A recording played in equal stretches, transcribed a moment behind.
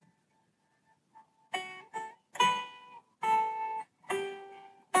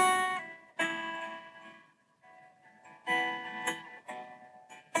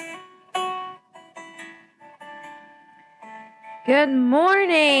Good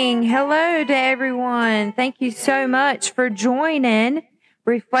morning. Hello to everyone. Thank you so much for joining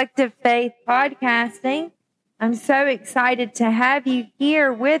Reflective Faith Podcasting. I'm so excited to have you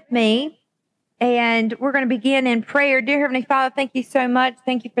here with me. And we're going to begin in prayer. Dear Heavenly Father, thank you so much.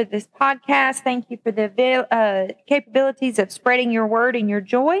 Thank you for this podcast. Thank you for the capabilities of spreading your word and your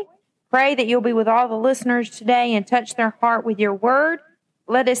joy. Pray that you'll be with all the listeners today and touch their heart with your word.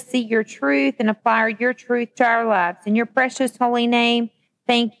 Let us see your truth and apply your truth to our lives. In your precious holy name,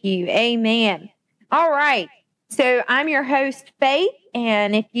 thank you. Amen. All right. So I'm your host, Faith,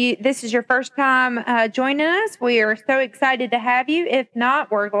 and if this is your first time joining us, we are so excited to have you. If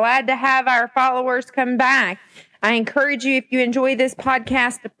not, we're glad to have our followers come back. I encourage you, if you enjoy this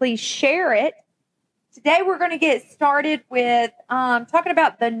podcast, to please share it. Today, we're going to get started with talking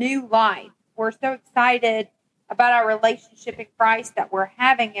about the new life. We're so excited about our relationship in Christ that we're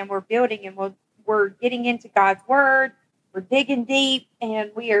having and we're building, and we're getting into God's Word. We're digging deep,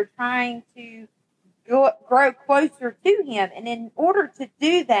 and we are trying to grow closer to Him. And in order to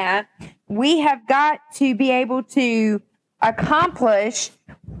do that, we have got to be able to accomplish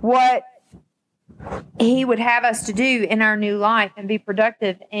what He would have us to do in our new life and be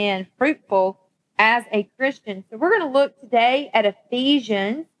productive and fruitful as a Christian. So we're going to look today at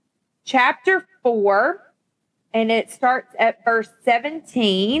Ephesians chapter 4. And it starts at verse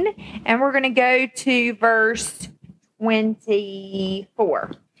 17, and we're going to go to verse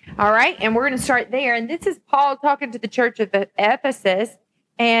 24. All right, and we're going to start there. And this is Paul talking to the church of Ephesus.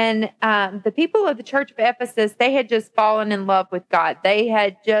 And the people of the church of Ephesus, they had just fallen in love with God. They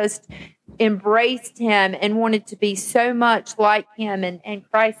had just embraced Him and wanted to be so much like Him and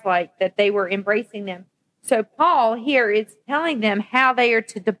Christ-like that they were embracing them. So Paul here is telling them how they are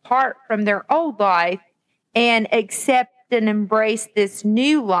to depart from their old life and accept and embrace this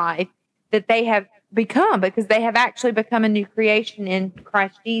new life that they have become, because they have actually become a new creation in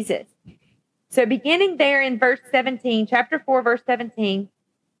Christ Jesus. So beginning there in verse 17, chapter 4, verse 17,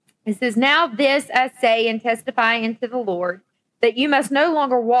 it says, "Now this I say and testify unto the Lord, that you must no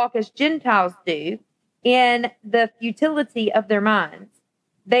longer walk as Gentiles do, in the futility of their minds.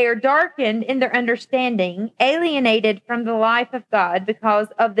 They are darkened in their understanding, alienated from the life of God because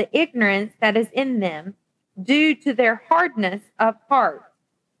of the ignorance that is in them, due to their hardness of heart.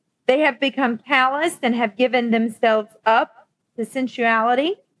 They have become callous and have given themselves up to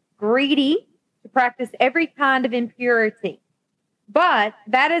sensuality, greedy, to practice every kind of impurity. But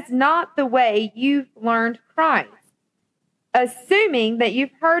that is not the way you've learned Christ. Assuming that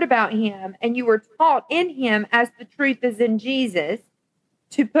you've heard about Him and you were taught in Him as the truth is in Jesus,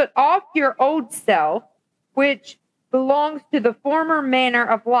 to put off your old self, which belongs to the former manner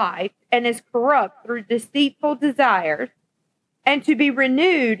of life and is corrupt through deceitful desires, and to be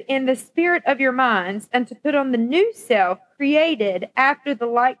renewed in the spirit of your minds, and to put on the new self created after the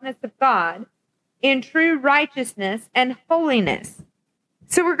likeness of God in true righteousness and holiness."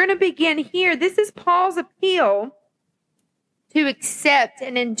 So we're going to begin here. This is Paul's appeal to accept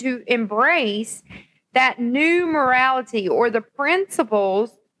and to embrace that new morality or the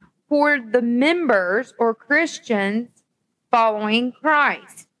principles for the members or Christians following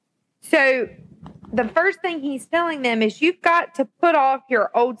Christ. So the first thing he's telling them is you've got to put off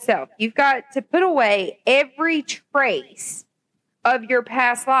your old self. You've got to put away every trace of your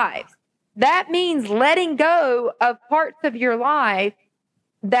past lives. That means letting go of parts of your life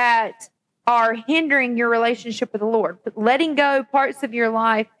that are hindering your relationship with the Lord. Letting go parts of your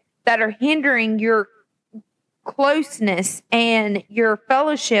life that are hindering your closeness and your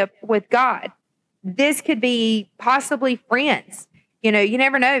fellowship with God. This could be possibly friends. You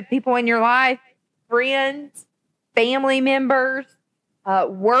never know. People in your life, friends, family members,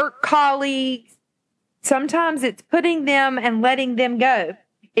 work colleagues. Sometimes it's putting them and letting them go.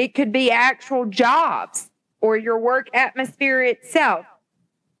 It could be actual jobs or your work atmosphere itself.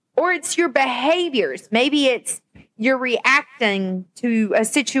 Or it's your behaviors. Maybe it's you're reacting to a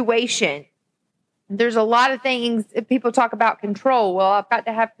situation. There's a lot of things, people talk about control. Well, I've got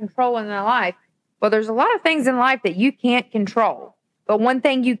to have control in my life. Well, there's a lot of things in life that you can't control. But one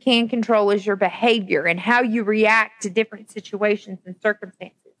thing you can control is your behavior and how you react to different situations and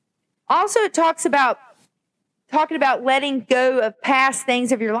circumstances. Also, it talks about talking about letting go of past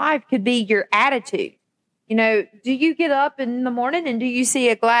things of your life could be your attitude. Do you get up in the morning and do you see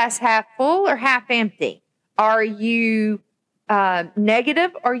a glass half full or half empty? Are you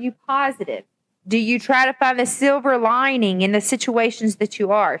negative or are you positive? Do you try to find the silver lining in the situations that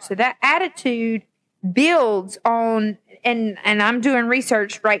you are? So that attitude builds on, and I'm doing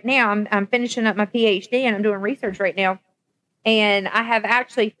research right now. I'm finishing up my PhD and I'm doing research right now. And I have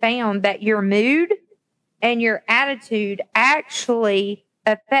actually found that your mood and your attitude actually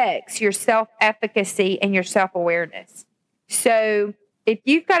affects your self-efficacy and your self-awareness. So if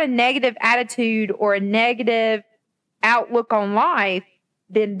you've got a negative attitude or a negative outlook on life,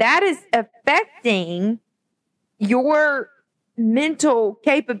 then that is affecting your mental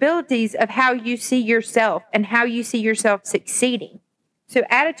capabilities of how you see yourself and how you see yourself succeeding. So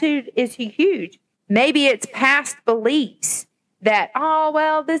attitude is huge. Maybe it's past beliefs that, oh,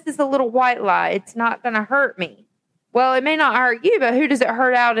 well, this is a little white lie. It's not going to hurt me. Well, it may not hurt you, but who does it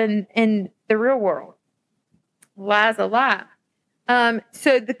hurt out in the real world? Lie's a lie.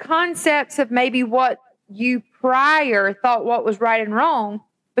 So the concepts of maybe what you prior thought what was right and wrong,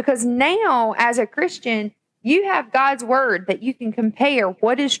 because now as a Christian, you have God's word that you can compare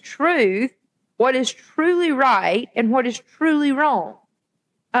what is truth, what is truly right, and what is truly wrong.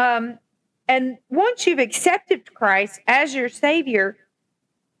 And once you've accepted Christ as your Savior,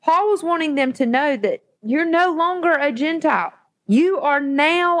 Paul was wanting them to know that you're no longer a Gentile. You are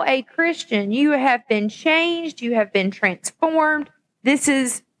now a Christian. You have been changed. You have been transformed. This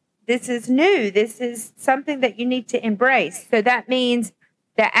is new. This is something that you need to embrace. So that means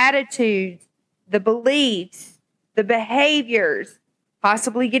the attitudes, the beliefs, the behaviors,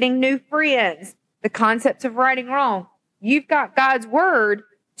 possibly getting new friends, the concepts of right and wrong. You've got God's word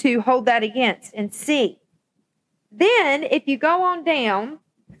to hold that against and see. Then if you go on down,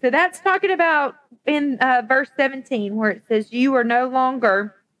 so that's talking about in verse 17 where it says you are no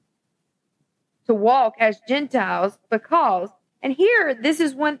longer to walk as Gentiles because, and here this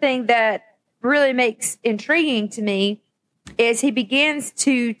is one thing that really makes intriguing to me, is he begins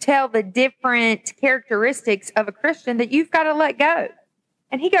to tell the different characteristics of a Christian that you've got to let go.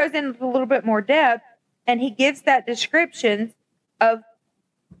 And he goes into a little bit more depth and he gives that description of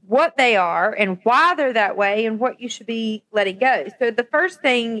what they are and why they're that way and what you should be letting go. So the first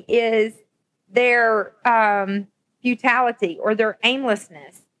thing is their futility or their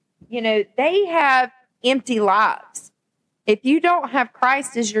aimlessness. You know, they have empty lives. If you don't have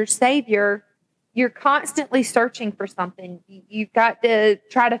Christ as your Savior, you're constantly searching for something. You've got to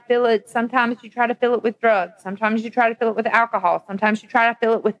try to fill it. Sometimes you try to fill it with drugs. Sometimes you try to fill it with alcohol. Sometimes you try to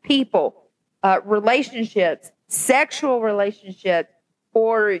fill it with people, relationships, sexual relationships,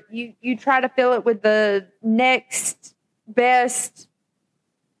 or you try to fill it with the next best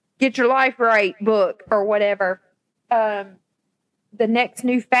get your life right book or whatever. The next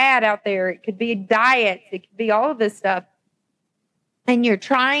new fad out there. It could be diets. It could be all of this stuff. And you're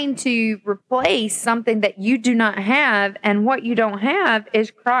trying to replace something that you do not have, and what you don't have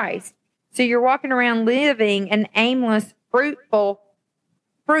is Christ. So you're walking around living an aimless, fruitless,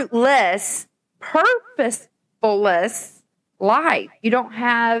 purposeless life. You don't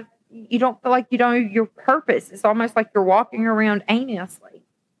feel like you know your purpose. It's almost like you're walking around aimlessly.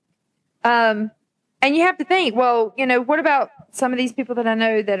 And you have to think, well, you know, what about some of these people that I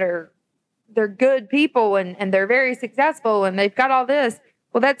know that they're good people and they're very successful and they've got all this.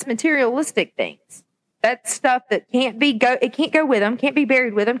 Well, that's materialistic things. That's stuff that it can't go with them, can't be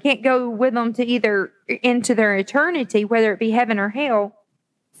buried with them, can't go with them to either into their eternity, whether it be heaven or hell.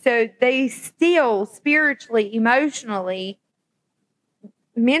 So they still spiritually, emotionally,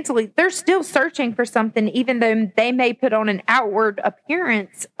 mentally, they're still searching for something, even though they may put on an outward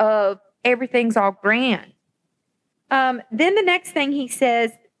appearance of everything's all grand. Then the next thing he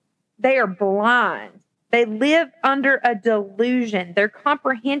says, they are blind. They live under a delusion. Their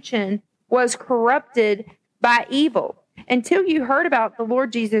comprehension was corrupted by evil. Until you heard about the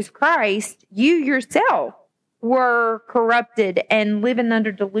Lord Jesus Christ, you yourself were corrupted and living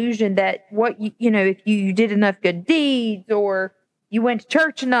under delusion that if you did enough good deeds or you went to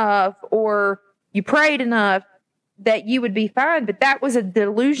church enough or you prayed enough, that you would be fine. But that was a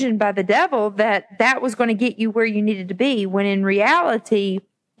delusion by the devil that was going to get you where you needed to be, when in reality,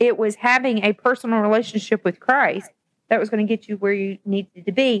 it was having a personal relationship with Christ that was going to get you where you needed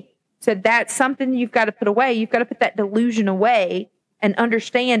to be. So that's something you've got to put away. You've got to put that delusion away and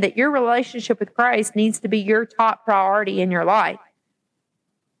understand that your relationship with Christ needs to be your top priority in your life.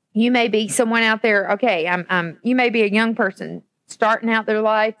 You may be someone out there, okay, you may be a young person starting out their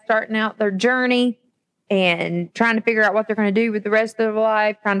life, starting out their journey, and trying to figure out what they're going to do with the rest of their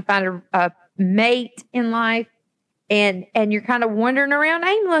life, trying to find a mate in life. And you're kind of wandering around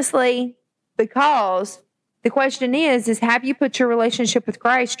aimlessly, because the question is have you put your relationship with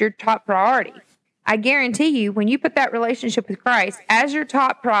Christ your top priority? I guarantee you, when you put that relationship with Christ as your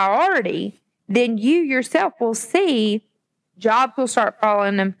top priority, then you yourself will see jobs will start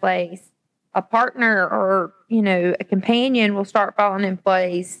falling in place. A partner or, a companion will start falling in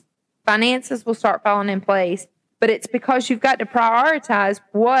place. Finances will start falling in place. But it's because you've got to prioritize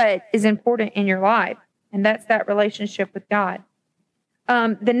what is important in your life. And that's that relationship with God.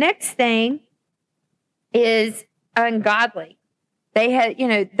 The next thing is ungodly. They had,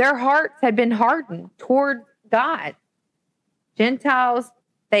 their hearts had been hardened toward God. Gentiles,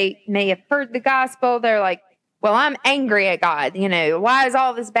 they may have heard the gospel. They're like, well, I'm angry at God. Why is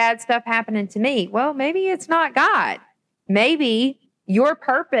all this bad stuff happening to me? Well, maybe it's not God. Maybe your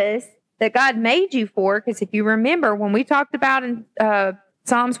purpose that God made you for, because if you remember when we talked about in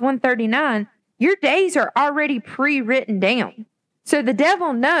Psalms 139, your days are already pre-written down. So the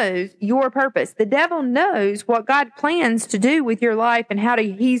devil knows your purpose. The devil knows what God plans to do with your life and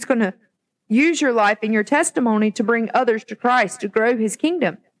he's going to use your life and your testimony to bring others to Christ, to grow his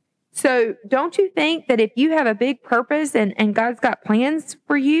kingdom. So don't you think that if you have a big purpose and God's got plans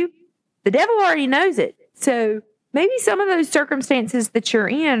for you, the devil already knows it. So maybe some of those circumstances that you're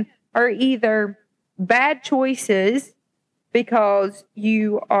in are either bad choices because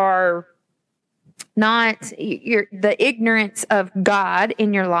you are the ignorance of God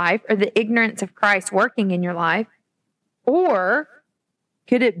in your life or the ignorance of Christ working in your life. Or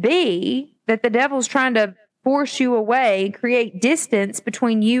could it be that the devil's trying to force you away, create distance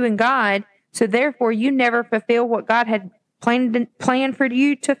between you and God, so therefore you never fulfill what God had planned for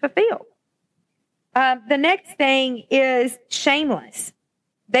you to fulfill? The next thing is shameless.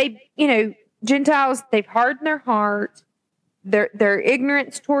 Gentiles, they've hardened their heart. Their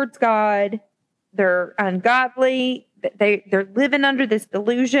ignorance towards God. They're ungodly. They're living under this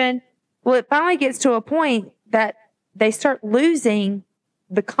delusion. Well, it finally gets to a point that they start losing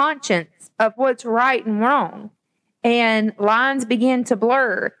the conscience of what's right and wrong. And lines begin to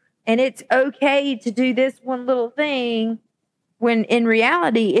blur. And it's okay to do this one little thing when in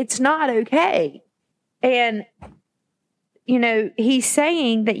reality, it's not okay. And, he's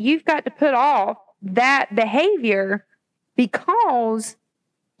saying that you've got to put off that behavior because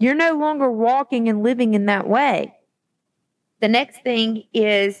you're no longer walking and living in that way. The next thing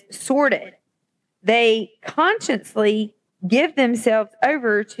is sordid. They consciously give themselves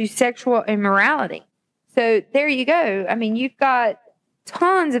over to sexual immorality. So there you go. I mean, you've got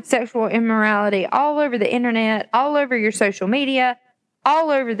tons of sexual immorality all over the internet, all over your social media,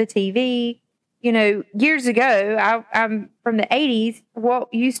 all over the TV. Years ago, I'm from the 80s,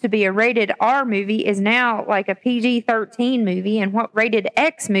 what used to be a rated R movie is now like a PG-13 movie, and what rated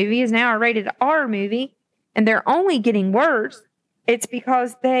X movie is now a rated R movie, and they're only getting worse. It's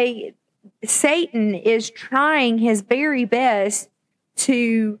because Satan is trying his very best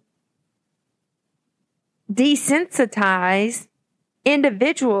to desensitize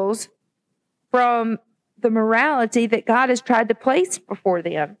individuals from the morality that God has tried to place before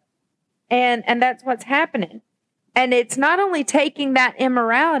them. And that's what's happening. And it's not only taking that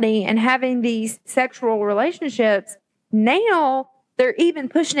immorality and having these sexual relationships, now they're even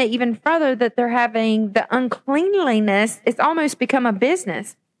pushing it even further that they're having the uncleanliness. It's almost become a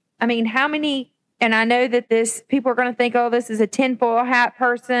business. I mean, how many, and I know that people are going to think, oh, this is a tinfoil hat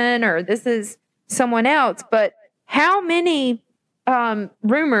person or this is someone else, but how many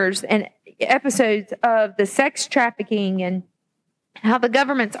rumors and episodes of the sex trafficking and how the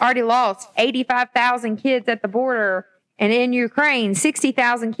government's already lost 85,000 kids at the border, and in Ukraine,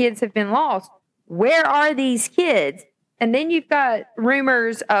 60,000 kids have been lost. Where are these kids? And then you've got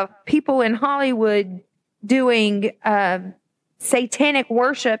rumors of people in Hollywood doing satanic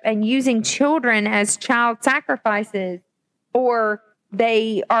worship and using children as child sacrifices, or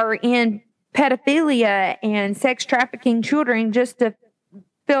they are in pedophilia and sex trafficking children just to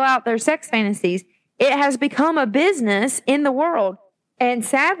fill out their sex fantasies. It has become a business in the world. And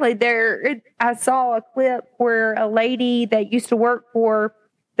sadly, I saw a clip where a lady that used to work for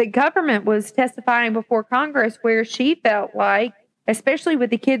the government was testifying before Congress where she felt like, especially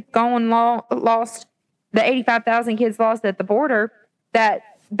with the kids lost, the 85,000 kids lost at the border, that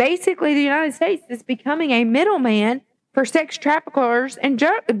basically the United States is becoming a middleman for sex traffickers and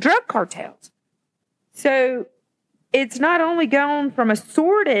drug cartels. So it's not only gone from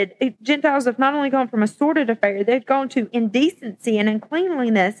Gentiles have not only gone from a sordid affair, they've gone to indecency and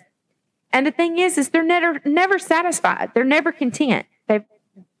uncleanliness. And the thing is they're never satisfied. They're never content.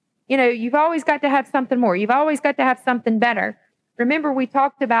 You've always got to have something more. You've always got to have something better. Remember, we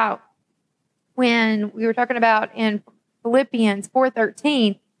talked about when we were talking about in Philippians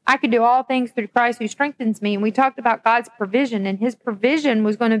 4:13, I can do all things through Christ who strengthens me. And we talked about God's provision, and his provision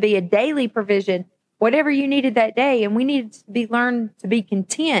was going to be a daily provision, whatever you needed that day. And we needed to learn to be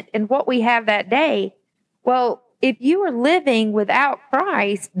content in what we have that day. Well, if you are living without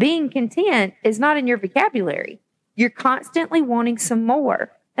Christ, being content is not in your vocabulary. You're constantly wanting some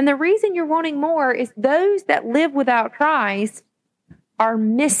more. And the reason you're wanting more is those that live without Christ are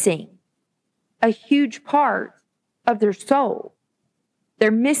missing a huge part of their soul.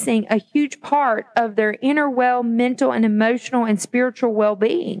 They're missing a huge part of their inner mental and emotional and spiritual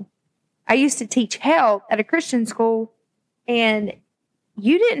well-being. I used to teach health at a Christian school, and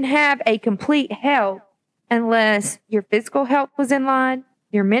you didn't have a complete health unless your physical health was in line,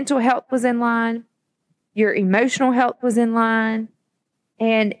 your mental health was in line, your emotional health was in line,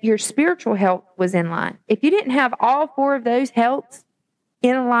 and your spiritual health was in line. If you didn't have all four of those healths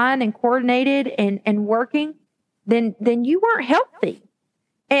in line and coordinated and working, then you weren't healthy.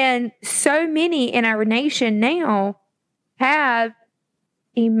 And so many in our nation now have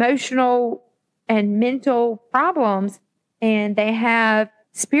emotional and mental problems, and they have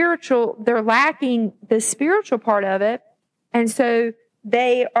they're lacking the spiritual part of it. And so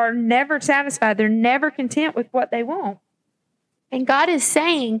they are never satisfied. They're never content with what they want. And God is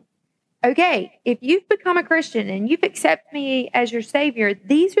saying, okay, if you've become a Christian and you've accepted me as your Savior,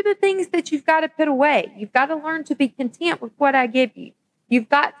 these are the things that you've got to put away. You've got to learn to be content with what I give you. You've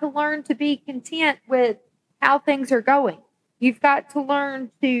got to learn to be content with how things are going. You've got to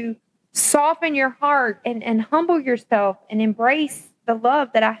learn to soften your heart and humble yourself and embrace the love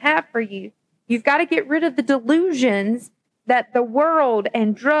that I have for you. You've got to get rid of the delusions that the world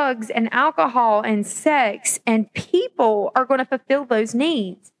and drugs and alcohol and sex and people are going to fulfill those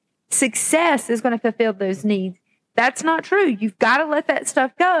needs. Success is going to fulfill those needs. That's not true. You've got to let that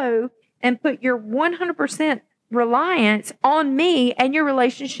stuff go and put your 100% reliance on me and your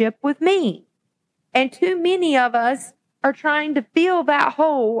relationship with me. And too many of us are trying to fill that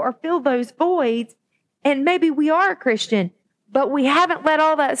hole or fill those voids. And maybe we are a Christian, but we haven't let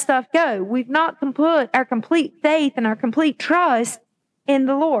all that stuff go. We've not put our complete faith and our complete trust in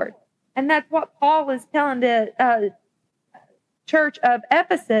the Lord. And that's what Paul is telling the church of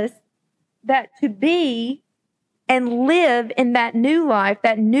Ephesus, that to be and live in that new life,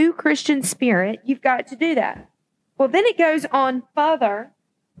 that new Christian spirit, you've got to do that. Well, then it goes on further,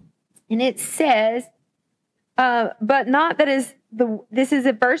 and it says, but not that is this is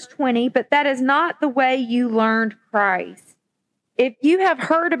at verse 20, but that is not the way you learned Christ. If you have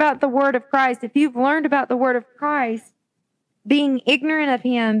heard about the word of Christ, if you've learned about the word of Christ, being ignorant of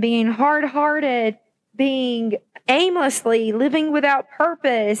him, being hard-hearted, being aimlessly, living without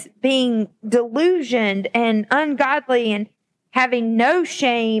purpose, being delusioned and ungodly and having no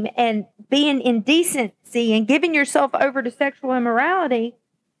shame and being indecency and giving yourself over to sexual immorality,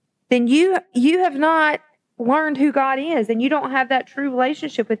 then you have not learned who God is, and you don't have that true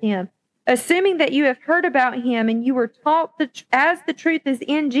relationship with him. Assuming that you have heard about him and you were taught as the truth is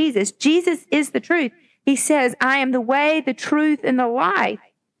in Jesus. Jesus is the truth. He says, I am the way, the truth, and the life.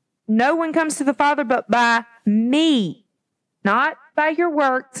 No one comes to the Father but by me. Not by your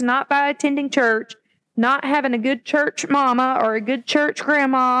works, not by attending church, not having a good church mama or a good church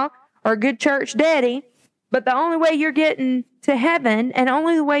grandma or a good church daddy. But the only way you're getting to heaven and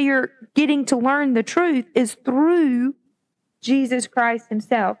only the way you're getting to learn the truth is through Jesus Christ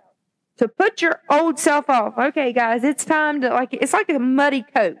himself. So put your old self off. Okay, guys, it's time to, it's like a muddy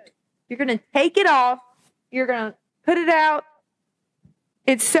coat. You're going to take it off. You're going to put it out.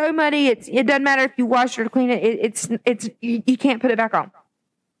 It's so muddy. It doesn't matter if you wash it or clean it. You can't put it back on.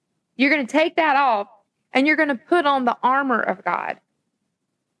 You're going to take that off, and you're going to put on the armor of God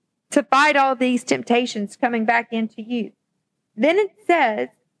to fight all these temptations coming back into you. Then it says,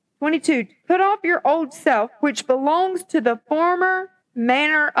 22, put off your old self, which belongs to the former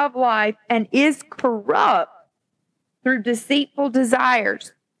manner of life and is corrupt through deceitful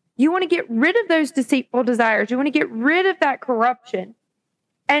desires. You want to get rid of those deceitful desires. You want to get rid of that corruption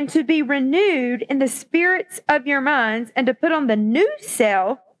and to be renewed in the spirits of your minds and to put on the new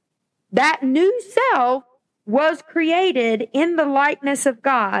self. That new self was created in the likeness of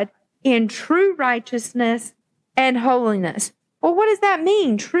God in true righteousness and holiness. Well, what does that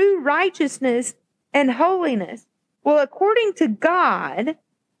mean? True righteousness and holiness. Well, according to God,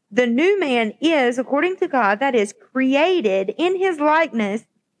 the new man is, according to God, that is created in his likeness,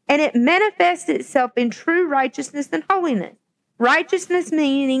 and it manifests itself in true righteousness and holiness. Righteousness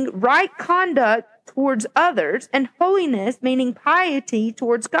meaning right conduct towards others, and holiness meaning piety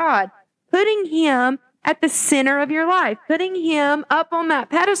towards God. Putting him at the center of your life, putting him up on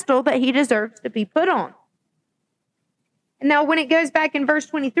that pedestal that he deserves to be put on. Now, when it goes back in verse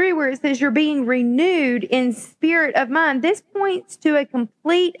 23 where it says you're being renewed in spirit of mind, this points to a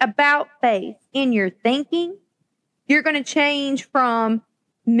complete about face in your thinking. You're going to change from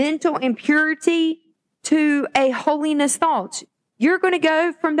mental impurity to a holiness thought. You're going to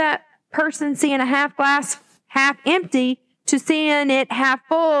go from that person seeing a half glass half empty to seeing it half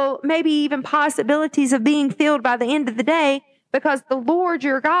full, maybe even possibilities of being filled by the end of the day, because the Lord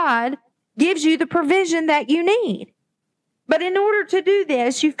your God gives you the provision that you need. But in order to do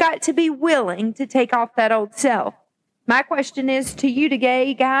this, you've got to be willing to take off that old self. My question is to you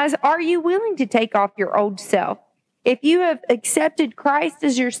today, guys, are you willing to take off your old self? If you have accepted Christ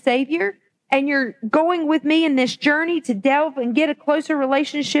as your Savior and you're going with me in this journey to delve and get a closer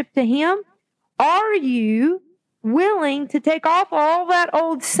relationship to Him, are you willing to take off all that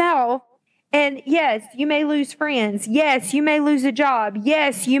old self? And yes, you may lose friends. Yes, you may lose a job.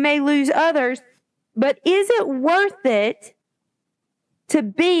 Yes, you may lose others. But is it worth it to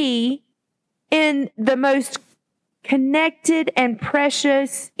be in the most connected and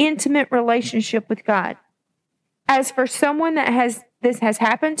precious, intimate relationship with God? As for someone that this has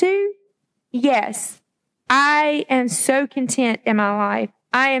happened to, yes, I am so content in my life.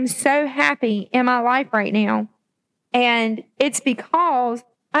 I am so happy in my life right now. And it's because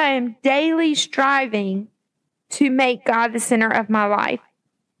I am daily striving to make God the center of my life.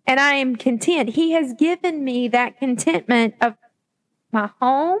 And I am content. He has given me that contentment of my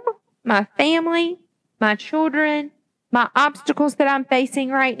home, my family, my children, my obstacles that I'm facing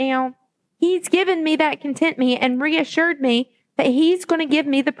right now. He's given me that contentment and reassured me that He's going to give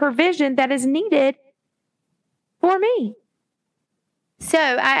me the provision that is needed for me. So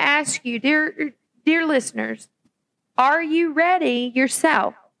I ask you, dear listeners, are you ready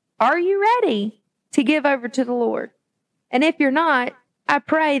yourself? Are you ready to give over to the Lord? And if you're not, I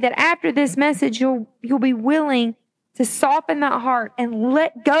pray that after this message, you'll be willing to soften that heart and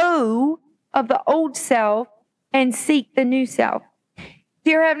let go of the old self and seek the new self.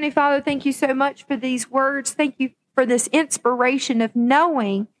 Dear Heavenly Father, thank you so much for these words. Thank you for this inspiration of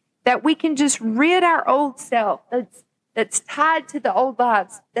knowing that we can just rid our old self that's tied to the old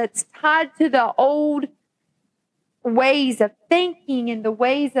lives, that's tied to the old ways of thinking and the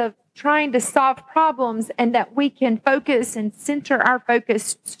ways of trying to solve problems, and that we can focus and center our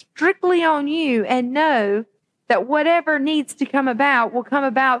focus strictly on you and know that whatever needs to come about will come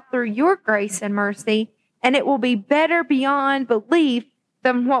about through your grace and mercy, and it will be better beyond belief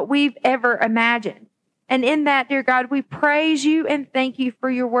than what we've ever imagined. And in that, dear God, we praise you and thank you for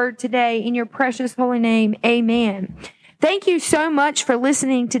your word today. In your precious holy name, amen. Thank you so much for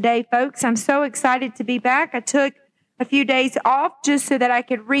listening today, folks. I'm so excited to be back. I took a few days off just so that I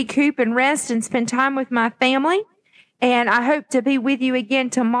could recoup and rest and spend time with my family. And I hope to be with you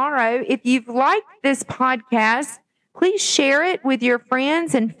again tomorrow. If you've liked this podcast, please share it with your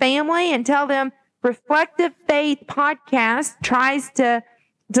friends and family and tell them Reflective Faith Podcast tries to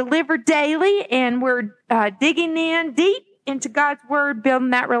deliver daily, and we're digging in deep into God's Word, building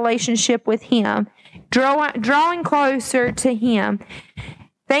that relationship with Him, drawing closer to Him.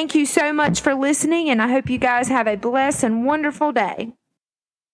 Thank you so much for listening, and I hope you guys have a blessed and wonderful day.